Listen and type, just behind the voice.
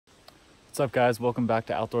What's up, guys? Welcome back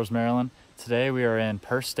to Outdoors Maryland. Today we are in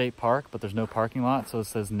Perth State Park, but there's no parking lot, so it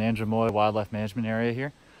says Nanjamoy Wildlife Management Area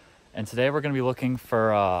here. And today we're going to be looking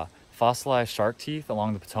for fossilized shark teeth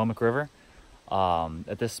along the Potomac River.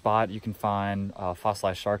 At this spot you can find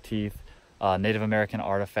fossilized shark teeth, Native American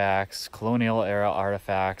artifacts, colonial era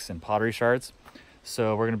artifacts, and pottery shards.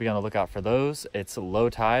 So we're going to be on the lookout for those. It's low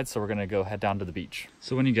tide, so we're going to go head down to the beach.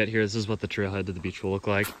 So when you get here, this is what the trailhead to the beach will look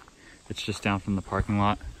like. It's just down from the parking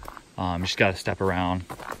lot. You just got to step around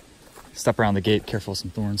the gate, careful of some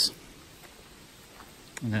thorns.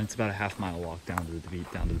 And then it's about a half-mile walk down to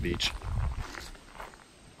the beach.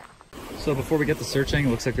 So before we get to searching, it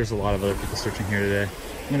looks like there's a lot of other people searching here today.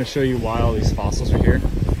 I'm going to show you why all these fossils are here.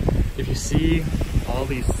 If you see all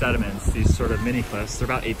these sediments, these sort of mini cliffs, they're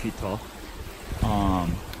about 8 feet tall.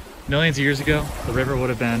 Millions of years ago, the river would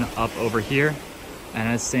have been up over here, and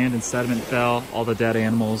as sand and sediment fell, all the dead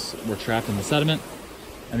animals were trapped in the sediment,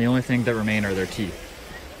 and the only thing that remain are their teeth.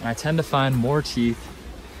 And I tend to find more teeth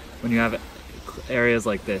when you have areas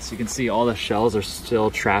like this. You can see all the shells are still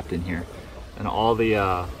trapped in here, and all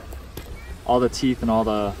the teeth and all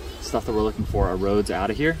the stuff that we're looking for erodes out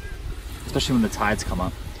of here, especially when the tides come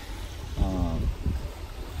up.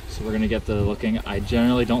 So we're gonna get to looking. I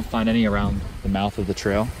generally don't find any around the mouth of the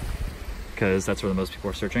trail because that's where the most people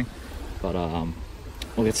are searching. But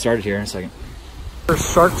we'll get started here in a second.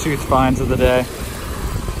 First shark tooth finds of the day.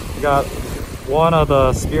 We got one of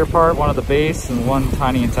the spear part, one of the base, and one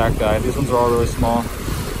tiny intact guy. These ones are all really small.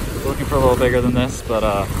 We're looking for a little bigger than this, but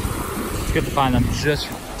it's good to find them.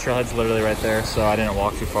 Trailhead's literally right there, so I didn't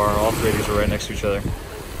walk too far. All three of these are right next to each other.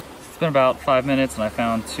 It's been about 5 minutes and I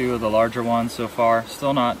found two of the larger ones so far.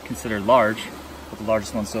 Still not considered large, but the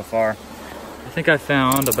largest one so far. I think I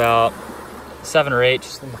found about 7 or 8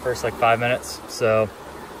 just in the first like 5 minutes. So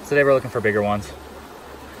today we're looking for bigger ones.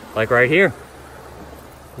 Like right here.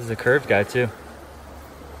 This is a curved guy too.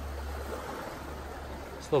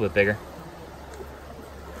 It's a little bit bigger.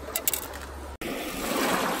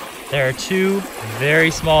 There are two very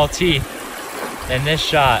small teeth in this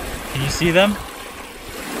shot. Can you see them?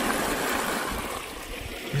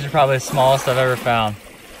 These are probably the smallest I've ever found.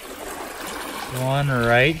 One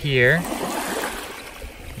right here.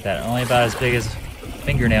 That only about as big as a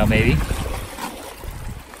fingernail maybe.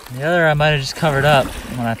 The other I might have just covered up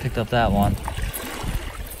when I picked up that one.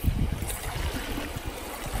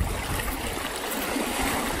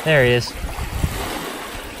 There he is.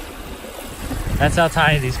 That's how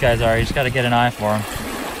tiny these guys are. You just got to get an eye for them.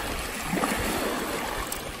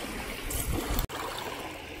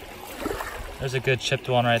 There's a good chipped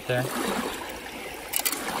one right there.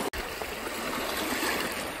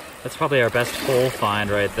 That's probably our best whole find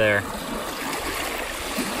right there.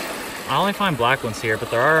 I only find black ones here, but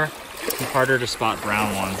there are some harder to spot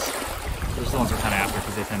brown ones. Those are the ones we're kind of after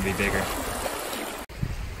because they tend to be bigger.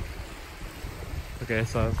 Okay,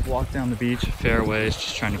 so I've walked down the beach a fair ways,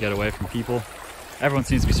 just trying to get away from people. Everyone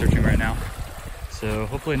seems to be searching right now. So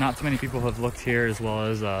hopefully not too many people have looked here, as well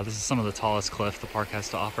as this is some of the tallest cliff the park has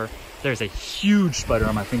to offer. There's a huge spider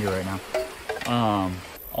on my finger right now.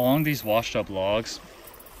 Along these washed up logs,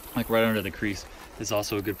 like right under the crease, is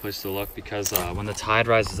also a good place to look because when the tide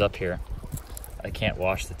rises up here, I can't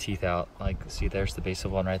wash the teeth out. Like, see, there's the base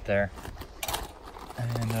of one right there.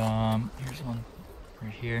 And here's one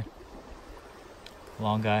right here.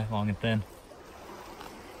 Long guy, long and thin.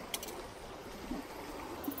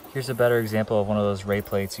 Here's a better example of one of those ray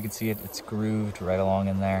plates. You can see it's grooved right along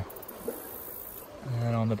in there. And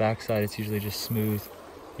then on the back side, it's usually just smooth.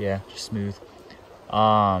 Yeah, just smooth.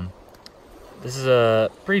 This is a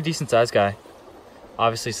pretty decent sized guy.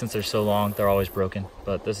 Obviously, since they're so long, they're always broken,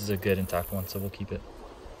 but this is a good intact one, so we'll keep it.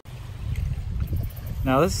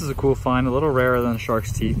 Now this is a cool find, a little rarer than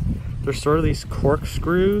shark's teeth. They're sort of these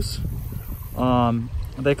corkscrews.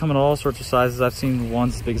 They come in all sorts of sizes. I've seen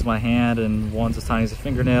ones as big as my hand and ones as tiny as a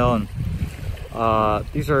fingernail, and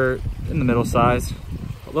these are in the middle size.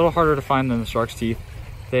 A little harder to find than the shark's teeth.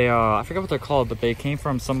 They I forget what they're called, but they came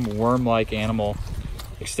from some worm-like animal,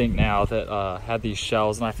 extinct now, that had these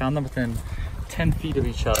shells, and I found them within 10 feet of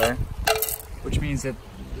each other, which means that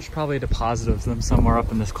there's probably a deposit of them somewhere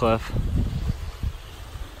up in this cliff.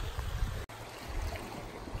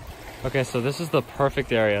 Okay, so this is the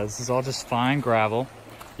perfect area. This is all just fine gravel.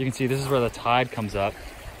 You can see this is where the tide comes up,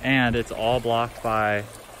 and it's all blocked by a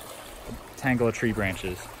tangle of tree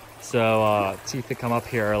branches. So teeth that come up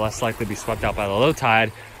here are less likely to be swept out by the low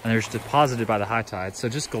tide, and they're just deposited by the high tide. So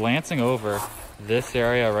just glancing over this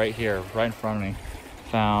area right here, right in front of me,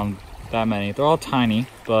 found that many. They're all tiny,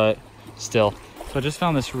 but still. So I just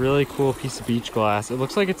found this really cool piece of beach glass. It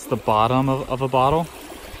looks like it's the bottom of a bottle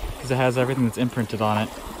because it has everything that's imprinted on it.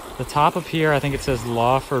 The top up here, I think it says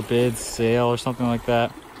law forbids sale or something like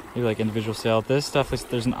that. Maybe like individual sale. This stuff is,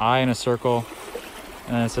 there's an eye in a circle,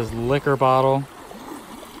 and then it says liquor bottle.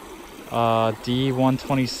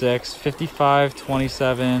 D126, 55,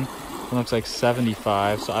 27. It looks like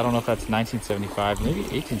 75. So I don't know if that's 1975, maybe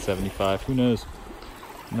 1875. Who knows?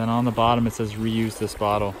 And then on the bottom it says reuse this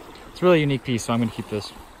bottle. It's a really unique piece, so I'm gonna keep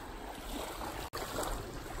this.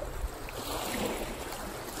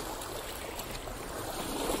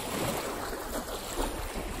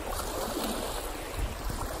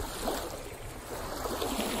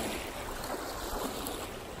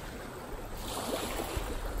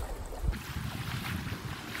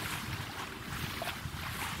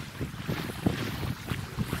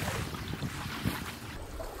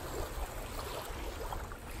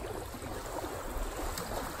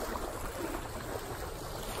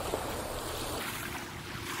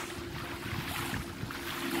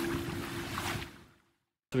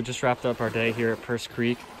 So we just wrapped up our day here at Purse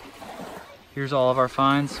Creek. Here's all of our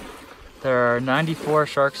finds. There are 94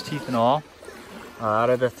 shark's teeth in all. Out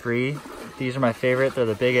of the 3, these are my favorite. They're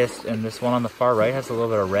the biggest, and this one on the far right has a little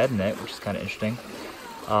bit of red in it, which is kind of interesting.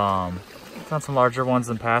 Found some larger ones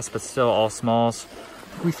in the past, but still all smalls.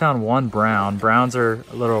 We found one brown. Browns are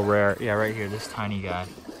a little rare. Yeah, right here, this tiny guy.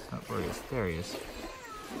 Oh, where he is? There he is.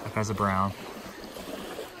 That guy's a brown.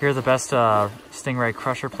 Here are the best stingray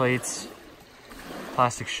crusher plates.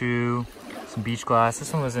 Plastic shoe, some beach glass.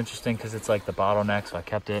 This one was interesting because it's like the bottleneck, so I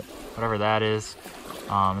kept it, whatever that is.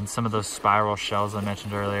 And some of those spiral shells I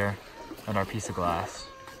mentioned earlier, and our piece of glass.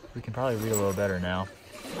 We can probably read a little better now.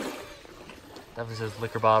 Definitely says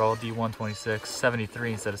liquor bottle, D126,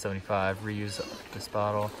 73 instead of 75. Reuse this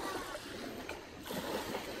bottle.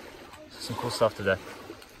 Some cool stuff today.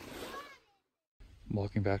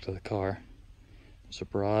 Walking back to the car. There's a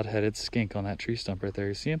broad-headed skink on that tree stump right there.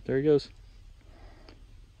 You see him? There he goes.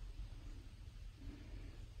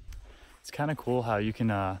 It's kind of cool how you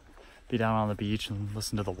can be down on the beach and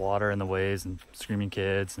listen to the water and the waves and screaming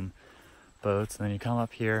kids and boats, and then you come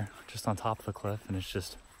up here just on top of the cliff and it's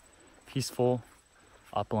just peaceful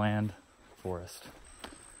upland forest.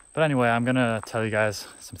 But anyway, I'm gonna tell you guys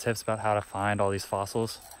some tips about how to find all these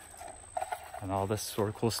fossils and all this sort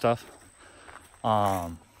of cool stuff.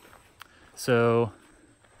 So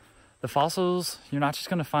the fossils, you're not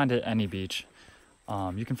just gonna find at any beach.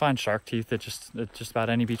 You can find shark teeth at just about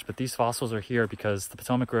any beach, but these fossils are here because the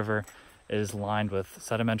Potomac River is lined with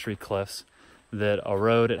sedimentary cliffs that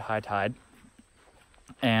erode at high tide,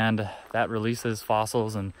 and that releases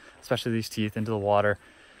fossils, and especially these teeth, into the water,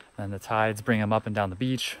 and the tides bring them up and down the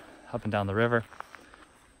beach, up and down the river.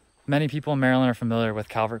 Many people in Maryland are familiar with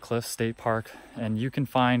Calvert Cliffs State Park, and you can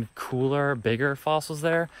find cooler, bigger fossils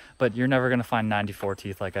there, but you're never going to find 94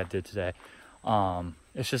 teeth like I did today.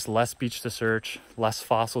 It's just less beach to search, less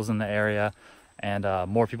fossils in the area, and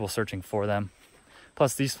more people searching for them.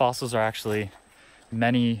 Plus, these fossils are actually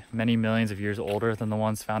many, many millions of years older than the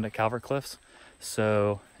ones found at Calvert Cliffs.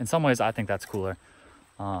 So in some ways, I think that's cooler.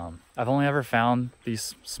 I've only ever found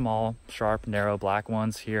these small, sharp, narrow black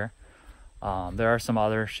ones here. There are some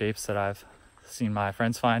other shapes that I've seen my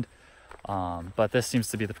friends find, but this seems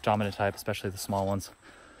to be the predominant type, especially the small ones.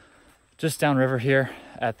 Just downriver here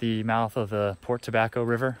at the mouth of the Port Tobacco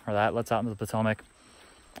River, or that lets out into the Potomac.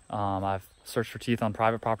 I've searched for teeth on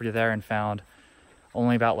private property there and found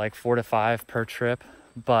only about like 4 to 5 per trip,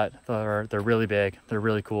 but they're really big. They're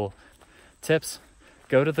really cool. Tips: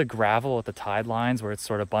 go to the gravel at the tide lines where it's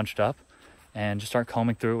sort of bunched up and just start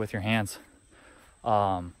combing through it with your hands.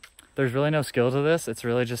 There's really no skill to this. It's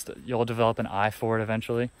really just, you'll develop an eye for it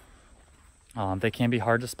eventually. They can be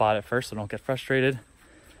hard to spot at first, so don't get frustrated.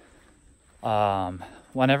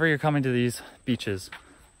 Whenever you're coming to these beaches,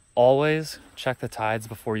 always check the tides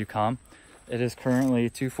before you come. It is currently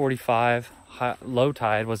 2:45. Low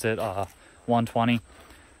tide was at 1:20.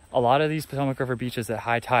 A lot of these Potomac River beaches at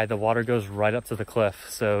high tide, the water goes right up to the cliff,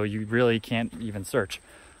 so you really can't even search.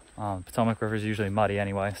 Potomac River is usually muddy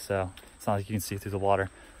anyway, so it's not like you can see through the water.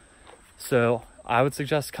 So I would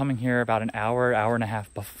suggest coming here about an hour, hour and a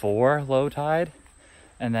half before low tide,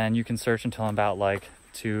 and then you can search until about like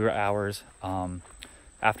 2 hours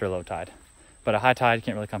after low tide. But at high tide, you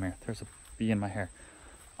can't really come here. There's a bee in my hair.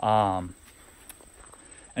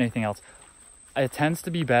 Anything else? It tends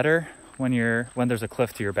to be better when there's a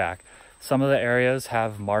cliff to your back. Some of the areas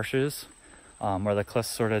have marshes where the cliffs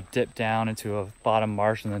sort of dip down into a bottom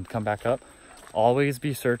marsh and then come back up. Always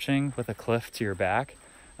be searching with a cliff to your back,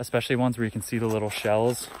 especially ones where you can see the little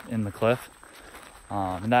shells in the cliff.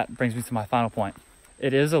 And that brings me to my final point.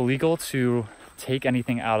 It is illegal to take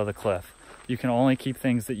anything out of the cliff. You can only keep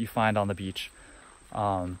things that you find on the beach.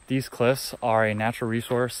 These cliffs are a natural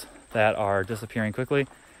resource that are disappearing quickly,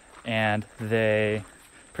 and they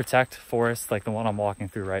protect forests like the one I'm walking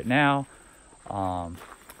through right now. And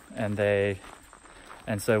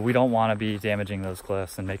so we don't want to be damaging those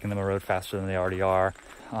cliffs and making them erode faster than they already are.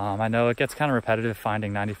 I know it gets kind of repetitive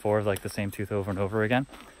finding 94 of like the same tooth over and over again,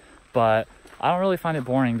 but I don't really find it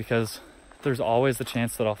boring because there's always the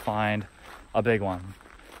chance that I'll find a big one.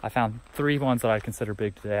 I found 3 ones that I consider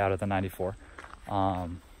big today out of the 94.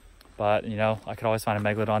 But you know, I could always find a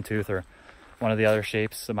megalodon tooth or one of the other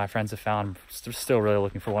shapes that my friends have found. I'm still really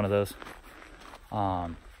looking for one of those.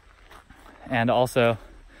 And also,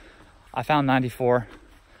 I found 94.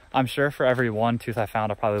 I'm sure for every one tooth I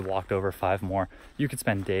found, I probably walked over 5 more. You could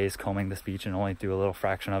spend days combing this beach and only do a little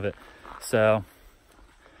fraction of it. So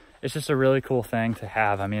it's just a really cool thing to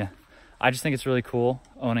have. I mean, I just think it's really cool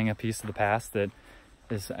owning a piece of the past that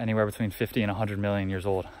is anywhere between 50 and 100 million years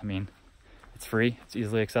old. I mean, it's free, it's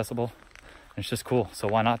easily accessible, and it's just cool. So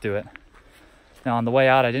why not do it? Now on the way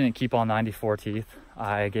out, I didn't keep all 94 teeth.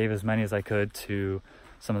 I gave as many as I could to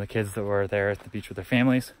some of the kids that were there at the beach with their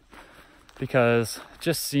families, because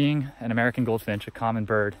just seeing an American goldfinch, a common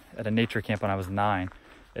bird, at a nature camp when I was 9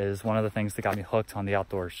 is one of the things that got me hooked on the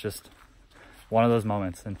outdoors. Just one of those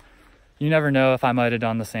moments. And you never know if I might have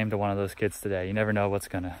done the same to one of those kids today. You never know what's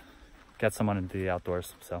gonna get someone into the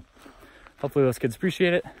outdoors. So hopefully those kids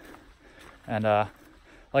appreciate it. And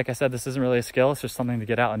like I said, this isn't really a skill, it's just something to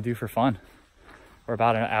get out and do for fun. We're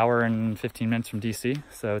about an hour and 15 minutes from DC,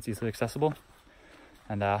 so it's easily accessible.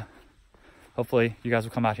 And hopefully you guys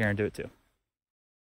will come out here and do it too.